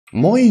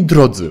Moi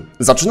drodzy,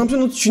 zaczynam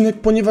ten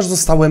odcinek, ponieważ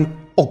zostałem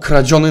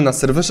okradziony na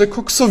serwerze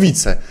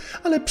KOKSOWICE.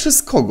 Ale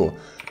przez kogo?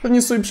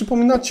 Pewnie sobie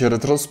przypominacie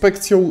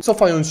retrospekcją,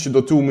 cofając się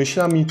do tyłu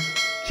myślami,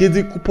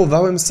 kiedy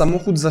kupowałem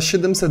samochód za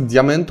 700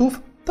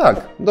 diamentów?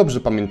 Tak, dobrze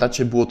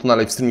pamiętacie, było to na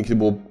livestreamie, kiedy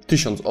było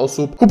 1000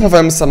 osób.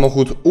 Kupowałem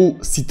samochód u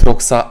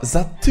SITROXA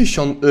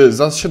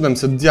za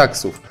 700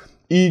 diaksów.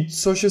 I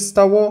co się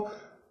stało?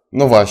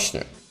 No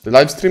właśnie.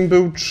 Livestream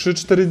był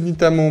 3-4 dni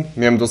temu,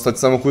 miałem dostać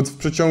samochód w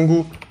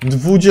przeciągu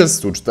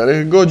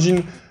 24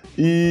 godzin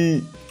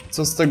i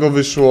co z tego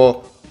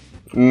wyszło?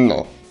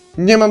 No,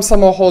 nie mam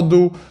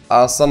samochodu,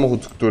 a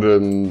samochód,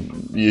 którym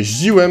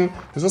jeździłem,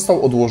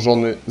 został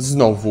odłożony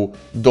znowu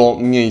do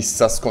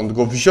miejsca, skąd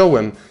go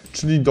wziąłem,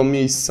 czyli do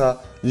miejsca,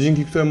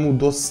 dzięki któremu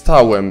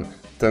dostałem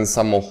ten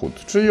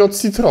samochód, czyli od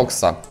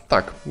SITROXA.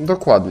 Tak,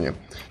 dokładnie.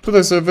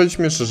 Tutaj sobie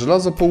wejdźmy jeszcze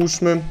żelazo,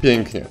 połóżmy.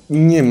 Pięknie.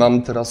 Nie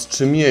mam teraz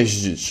czym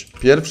jeździć.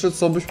 Pierwsze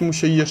co, byśmy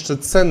musieli jeszcze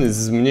ceny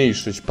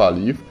zmniejszyć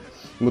paliw,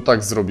 bo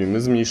tak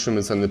zrobimy,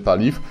 zmniejszymy ceny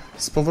paliw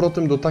z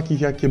powrotem do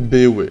takich jakie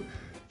były.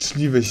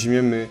 Czyli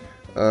weźmiemy,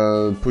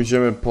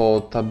 pójdziemy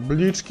po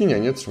tabliczki,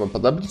 nie trzeba po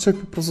tabliczek,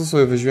 po prostu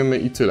sobie weźmiemy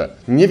i tyle.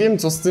 Nie wiem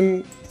co z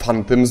tym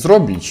fantem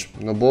zrobić,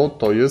 no bo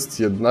to jest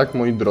jednak,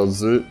 moi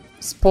drodzy,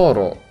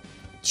 sporo.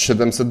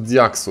 700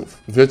 diaksów.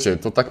 Wiecie,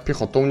 to tak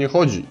piechotą nie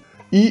chodzi.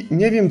 I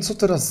nie wiem, co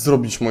teraz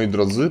zrobić, moi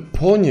drodzy,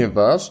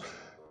 ponieważ,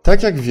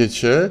 tak jak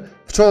wiecie,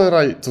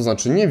 wczoraj, to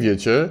znaczy nie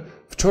wiecie,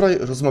 wczoraj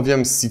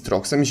rozmawiałem z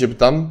SITROXem i się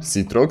pytam,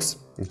 SITROX,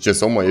 gdzie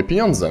są moje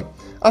pieniądze?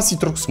 A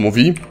SITROX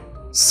mówi,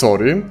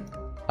 sorry,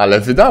 ale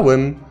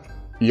wydałem.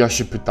 I ja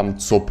się pytam,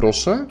 co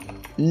proszę?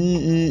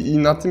 I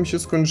na tym się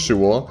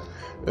skończyło.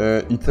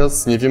 I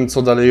teraz nie wiem,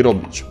 co dalej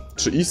robić.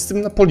 Czy iść z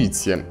tym na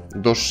policję,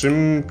 do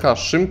Szymka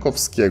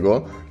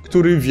Szymkowskiego,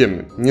 który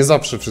wiemy, nie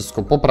zawsze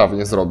wszystko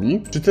poprawnie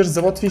zrobi, czy też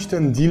załatwić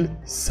ten deal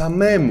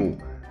samemu,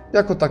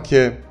 jako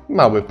takie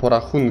małe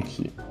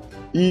porachunki.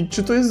 I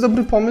czy to jest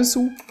dobry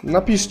pomysł?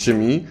 Napiszcie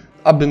mi,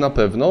 aby na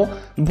pewno,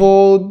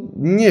 bo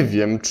nie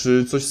wiem,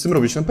 czy coś z tym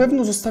robić. Na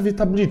pewno zostawię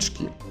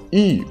tabliczki.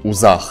 I u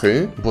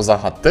ZAHE, bo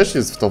ZAHE też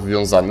jest w to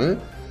wwiązany.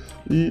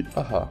 I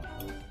aha,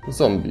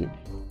 zombie.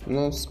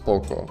 No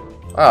spoko.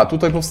 A,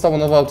 tutaj powstała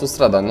nowa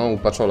autostrada, no u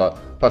Paczola,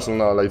 Paczol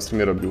na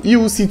livestreamie robił. I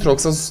u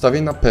SITROXa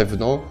zostawię na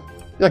pewno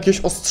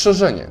jakieś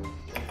ostrzeżenie.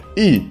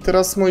 I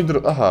teraz, moi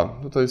drodzy, aha,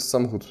 to jest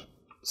samochód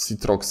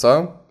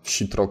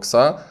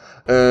SITROXa.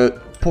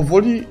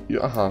 Powoli,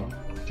 aha,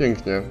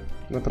 pięknie,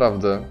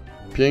 naprawdę,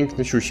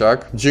 piękny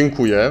siusiak,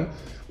 dziękuję,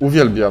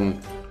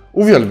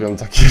 uwielbiam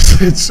takie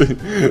rzeczy,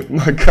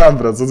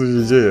 makabra, co tu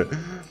się dzieje.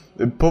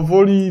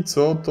 Powoli,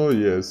 co to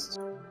jest?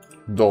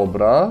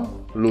 Dobra,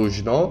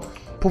 luźno.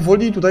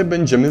 Powoli tutaj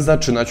będziemy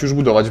zaczynać już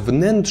budować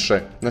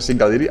wnętrze naszej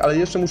galerii, ale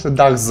jeszcze muszę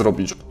dach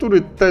zrobić,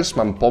 który też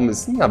mam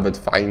pomysł, nawet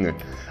fajny.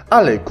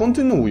 Ale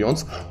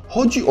kontynuując,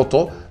 chodzi o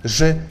to,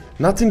 że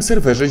na tym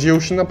serwerze dzieją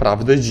się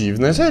naprawdę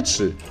dziwne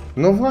rzeczy.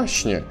 No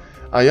właśnie.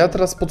 A ja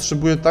teraz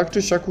potrzebuję tak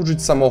czy siak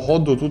użyć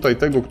samochodu tutaj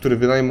tego, który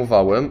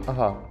wynajmowałem.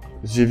 Aha,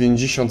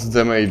 90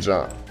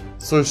 damage'a.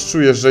 Coś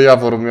czuję, że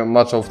Jawor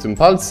maczał w tym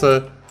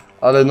palce,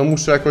 ale no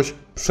muszę jakoś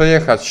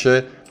przejechać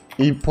się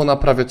i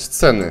ponaprawiać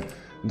ceny.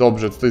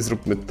 Dobrze, tutaj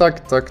zróbmy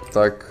tak.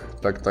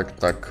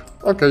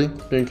 Okej,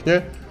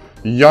 pięknie.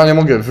 Ja nie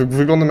mogę,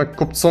 wyglądam jak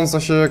kopcąca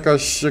się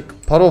jak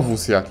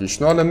parowóz jakiś,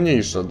 no ale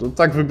mniejsza.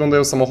 Tak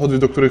wyglądają samochody,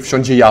 do których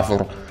wsiądzie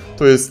Jawor.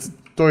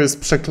 To jest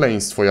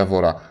przekleństwo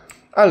Jawora.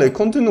 Ale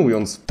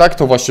kontynuując, tak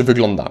to właśnie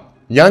wygląda.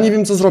 Ja nie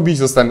wiem co zrobić,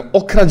 zostałem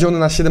okradziony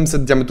na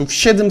 700 diamentów.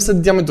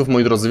 700 diamentów,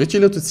 moi drodzy, wiecie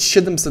ile to jest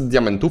 700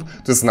 diamentów?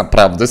 To jest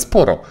naprawdę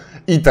sporo.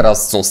 I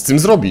teraz co z tym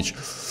zrobić?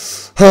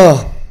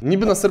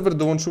 Niby na serwer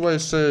dołączyła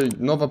jeszcze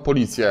nowa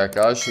policja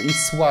jakaś i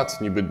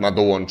SWAT niby ma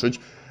dołączyć,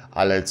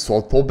 ale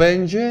co to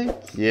będzie?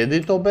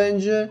 Kiedy to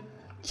będzie?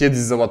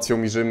 Kiedy załatwią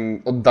mi, że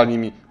oddali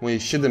mi moje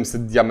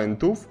 700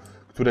 diamentów,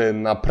 które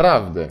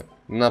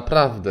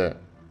naprawdę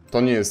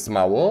to nie jest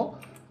mało?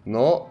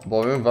 No,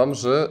 powiem wam,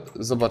 że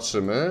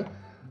zobaczymy.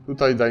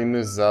 Tutaj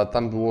dajmy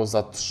tam było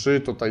za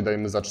 3, tutaj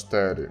dajmy za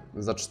 4.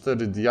 Za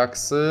 4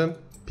 diaksy,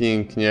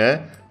 pięknie.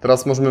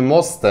 Teraz możemy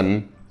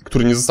mostem,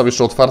 który nie został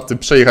jeszcze otwarty,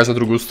 przejechać na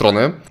drugą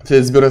stronę.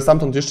 Wtedy zbiorę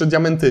stamtąd jeszcze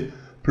diamenty,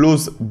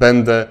 plus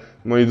będę,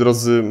 moi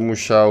drodzy,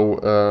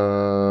 musiał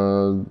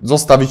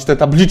zostawić te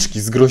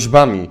tabliczki z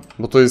groźbami,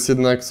 bo to jest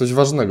jednak coś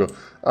ważnego.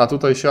 A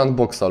tutaj się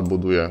unboxal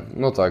buduje.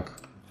 No tak,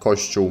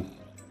 kościół.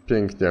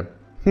 Pięknie.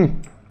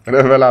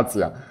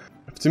 Rewelacja.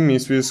 W tym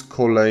miejscu jest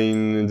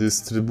kolejny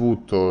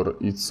dystrybutor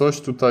i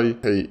coś tutaj,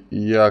 hej,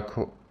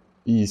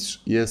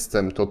 iż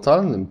jestem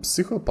totalnym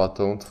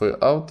psychopatą,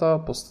 twoje auta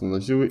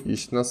postanowiły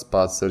iść na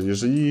spacer.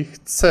 Jeżeli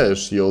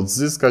chcesz je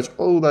odzyskać,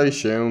 udaj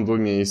się do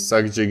miejsca,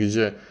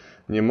 gdzie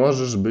nie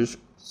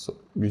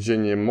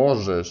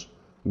możesz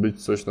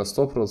być coś na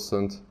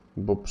 100%,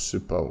 bo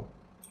przypał.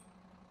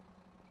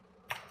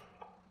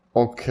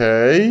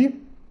 Okej,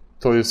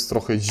 to jest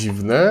trochę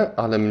dziwne,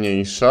 ale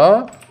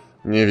mniejsza.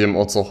 Nie wiem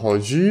o co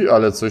chodzi,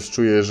 ale coś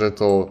czuję, że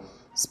to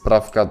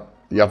sprawka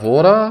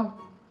Jawora.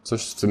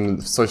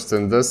 Coś w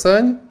ten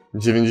deseń.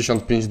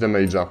 95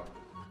 damage'a.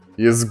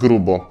 jest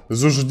grubo.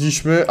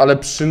 Zużyliśmy, ale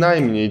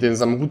przynajmniej ten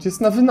samochód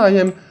jest na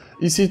wynajem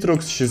i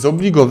Citrox się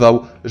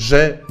zobligował,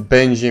 że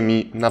będzie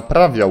mi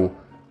naprawiał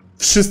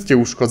wszystkie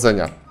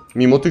uszkodzenia,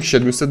 mimo tych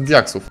 700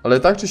 diaksów. Ale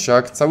tak czy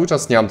siak, cały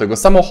czas nie mam tego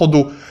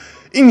samochodu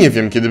i nie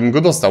wiem, kiedy bym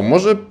go dostał.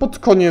 Może pod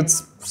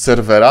koniec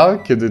serwera,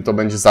 kiedy to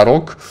będzie za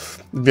rok,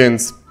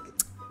 więc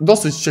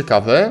dosyć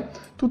ciekawe.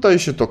 Tutaj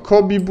się to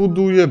Kobi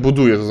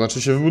buduje, to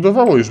znaczy się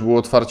wybudowało, już było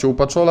otwarcie u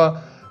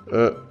Paczola.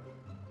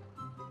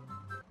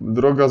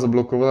 Droga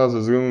zablokowana ze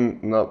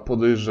względu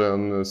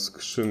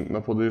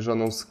na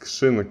podejrzaną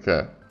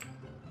skrzynkę.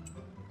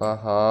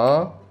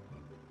 Aha.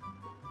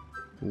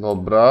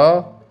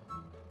 Dobra.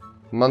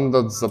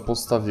 Mandat za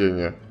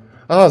postawienie.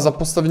 A, za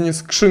postawienie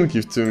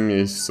skrzynki w tym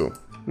miejscu.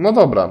 No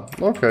dobra,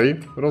 okej,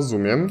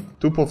 rozumiem.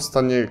 Tu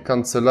powstanie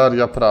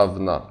kancelaria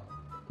prawna.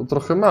 To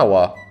trochę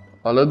mała,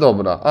 ale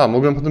dobra. A,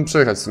 mogłem potem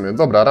przejechać w sumie.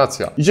 Dobra,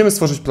 racja. Idziemy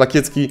stworzyć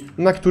plakietki,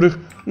 na których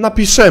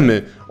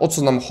napiszemy, o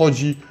co nam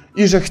chodzi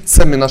i że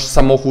chcemy nasz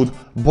samochód,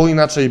 bo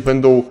inaczej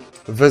będą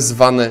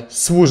wezwane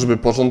służby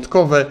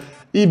porządkowe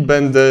i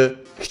będę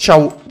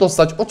chciał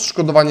dostać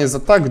odszkodowanie za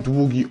tak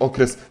długi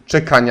okres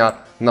czekania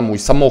na mój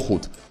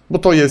samochód, bo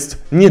to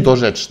jest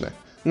niedorzeczne.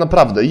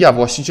 Naprawdę, ja,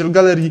 właściciel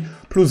galerii,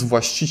 plus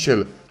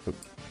właściciel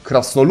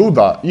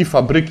krasnoluda i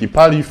fabryki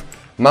paliw,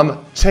 mam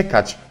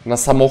czekać na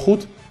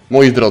samochód?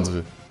 Moi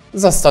drodzy,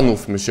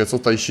 zastanówmy się, co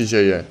tutaj się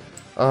dzieje.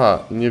 Aha,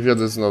 nie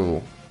wjadę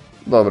znowu.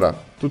 Dobra,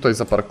 tutaj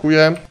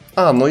zaparkuję.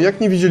 A, no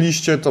jak nie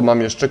widzieliście, to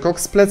mam jeszcze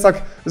koks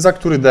plecak, za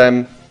który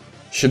dałem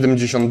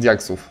 70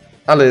 diaksów.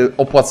 Ale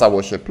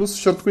opłacało się. Plus w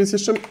środku jest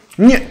jeszcze...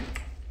 Nie!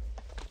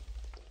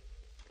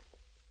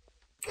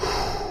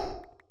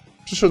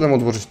 Przyszedłem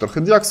odłożyć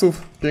trochę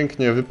diaksów.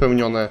 Pięknie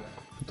wypełnione.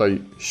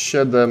 Tutaj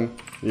 7.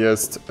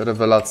 Jest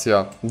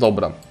rewelacja.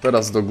 Dobra,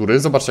 teraz do góry.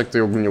 Zobaczcie, jak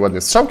tutaj ogólnie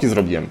ładnie strzałki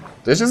zrobiłem.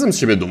 To jeszcze jestem z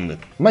siebie dumny.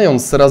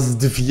 Mając teraz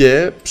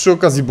dwie, przy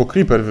okazji, bo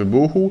creeper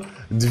wybuchł,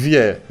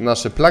 dwie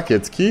nasze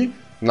plakietki,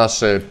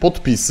 nasze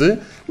podpisy,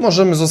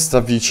 możemy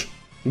zostawić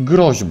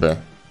groźbę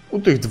u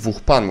tych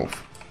dwóch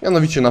panów.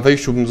 Mianowicie na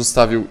wejściu bym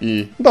zostawił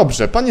i...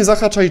 Dobrze, panie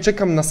Zahaczaj,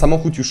 czekam na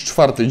samochód już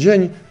 4.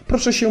 dzień.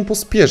 Proszę się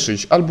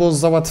pospieszyć, albo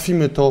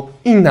załatwimy to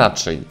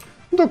inaczej.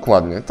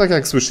 Dokładnie, tak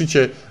jak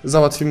słyszycie,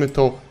 załatwimy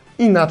to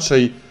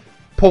inaczej,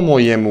 po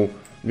mojemu.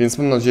 Więc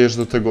mam nadzieję, że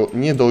do tego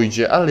nie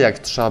dojdzie, ale jak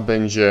trzeba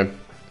będzie...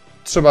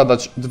 Trzeba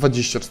dać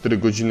 24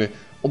 godziny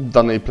od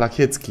danej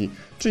plakietki,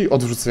 czyli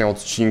odwrócenia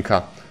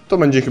odcinka. To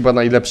będzie chyba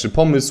najlepszy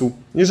pomysł.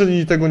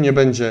 Jeżeli tego nie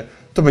będzie,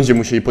 to będziemy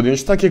musieli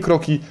podjąć takie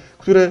kroki,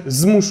 które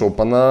zmuszą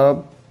pana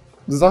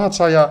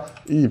Zahaczaja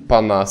i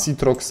pana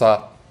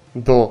Citroxa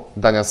do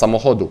dania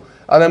samochodu.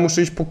 Ale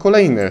muszę iść po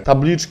kolejne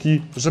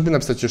tabliczki, żeby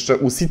napisać jeszcze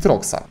u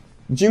Citroxa.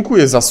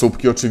 Dziękuję za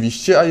subki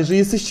oczywiście, a jeżeli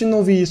jesteście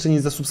nowi i jeszcze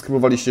nie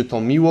zasubskrybowaliście,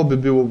 to miło by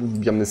było, bo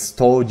wbijamy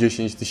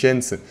 110 000.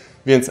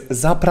 Więc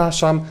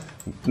zapraszam,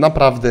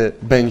 naprawdę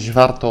będzie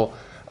warto.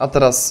 A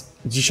teraz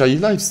dzisiaj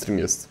livestream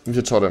jest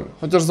wieczorem.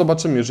 Chociaż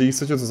zobaczymy, jeżeli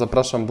chcecie, to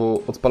zapraszam,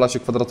 bo odpala się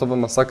kwadratowa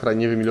masakra i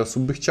nie wiem, ile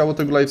osób by chciało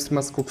tego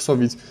livestreama z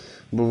Koksowic,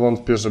 bo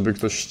wątpię, żeby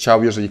ktoś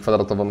chciał, jeżeli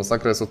kwadratowa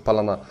masakra jest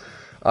odpalana.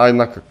 A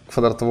jednak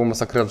kwadratową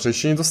masakrę raczej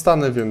się nie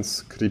dostanę,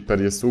 więc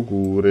creeper jest u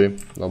góry.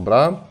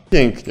 Dobra,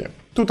 pięknie.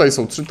 Tutaj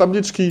są 3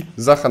 tabliczki,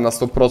 Zaha na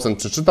 100%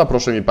 przeczyta,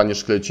 proszę mnie panie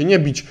szkielecie nie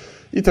bić.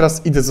 I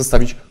teraz idę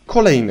zostawić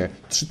kolejne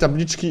 3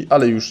 tabliczki,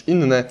 ale już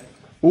inne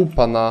u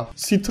pana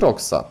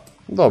Citroxa.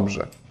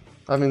 Dobrze.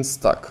 A więc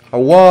tak.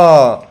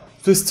 Ała!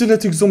 To jest tyle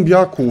tych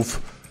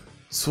zombiaków.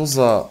 Co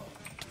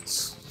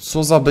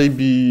za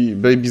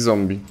baby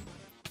zombie.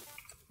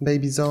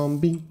 Baby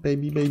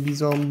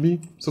zombie.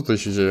 Co tutaj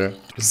się dzieje?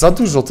 Za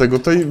dużo tego,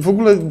 tutaj w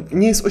ogóle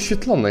nie jest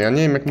oświetlone. Ja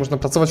nie wiem, jak można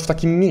pracować w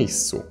takim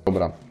miejscu.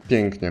 Dobra,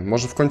 pięknie.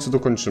 Może w końcu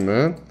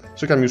dokończymy.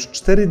 Czekam już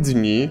 4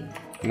 dni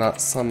na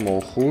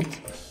samochód.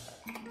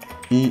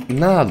 I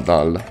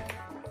nadal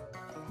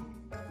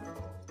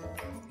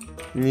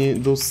nie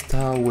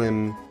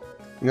dostałem.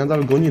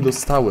 Nadal go nie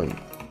dostałem.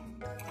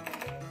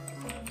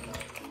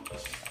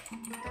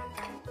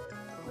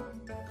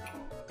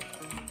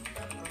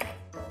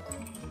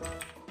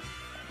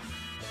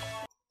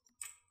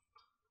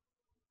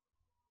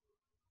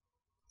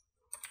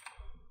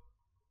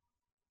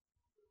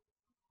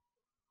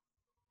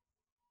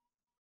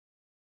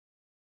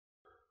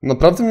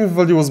 Naprawdę mnie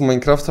wywaliło z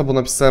Minecrafta, bo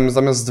napisałem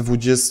zamiast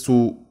 20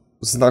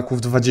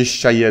 znaków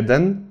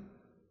 21.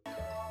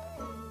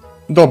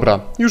 Dobra,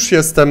 już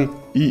jestem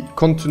i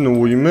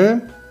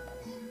kontynuujmy.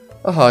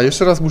 Aha,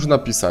 jeszcze raz muszę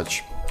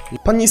napisać.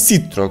 Panie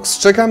Citrox,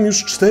 czekam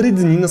już 4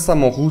 dni na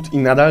samochód i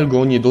nadal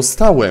go nie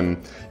dostałem.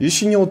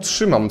 Jeśli nie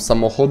otrzymam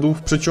samochodu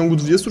w przeciągu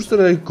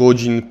 24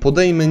 godzin,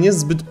 podejmę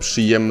niezbyt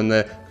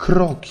przyjemne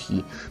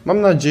kroki.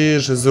 Mam nadzieję,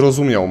 że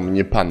zrozumiał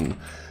mnie pan.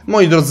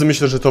 Moi drodzy,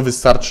 myślę, że to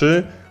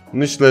wystarczy.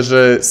 Myślę,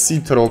 że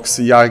Citrox,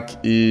 jak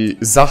i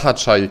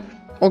Zahaczaj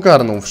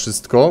ogarną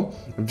wszystko,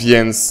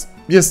 więc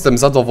jestem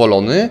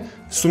zadowolony.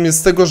 w sumie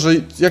z tego, że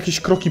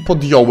jakieś kroki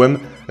podjąłem,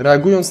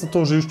 reagując na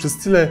to, że już przez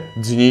tyle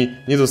dni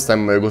nie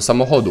dostałem mojego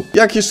samochodu.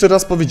 Jak jeszcze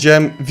raz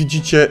powiedziałem,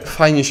 widzicie,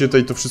 fajnie się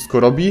tutaj to wszystko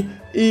robi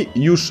i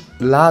już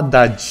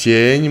lada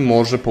dzień,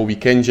 może po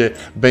weekendzie,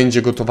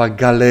 będzie gotowa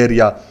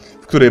galeria,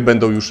 w której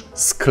będą już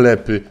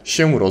sklepy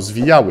się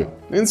rozwijały.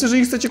 Więc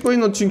jeżeli chcecie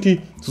kolejne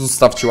odcinki, to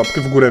zostawcie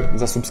łapkę w górę,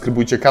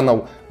 zasubskrybujcie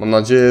kanał. Mam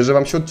nadzieję, że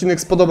Wam się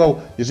odcinek spodobał.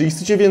 Jeżeli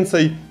chcecie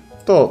więcej,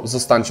 to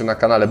zostańcie na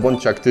kanale,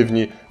 bądźcie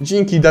aktywni.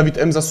 Dzięki, Dawid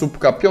M za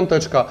subka, 5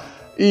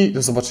 i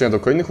do zobaczenia do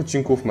kolejnych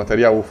odcinków,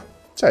 materiałów.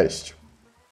 Cześć!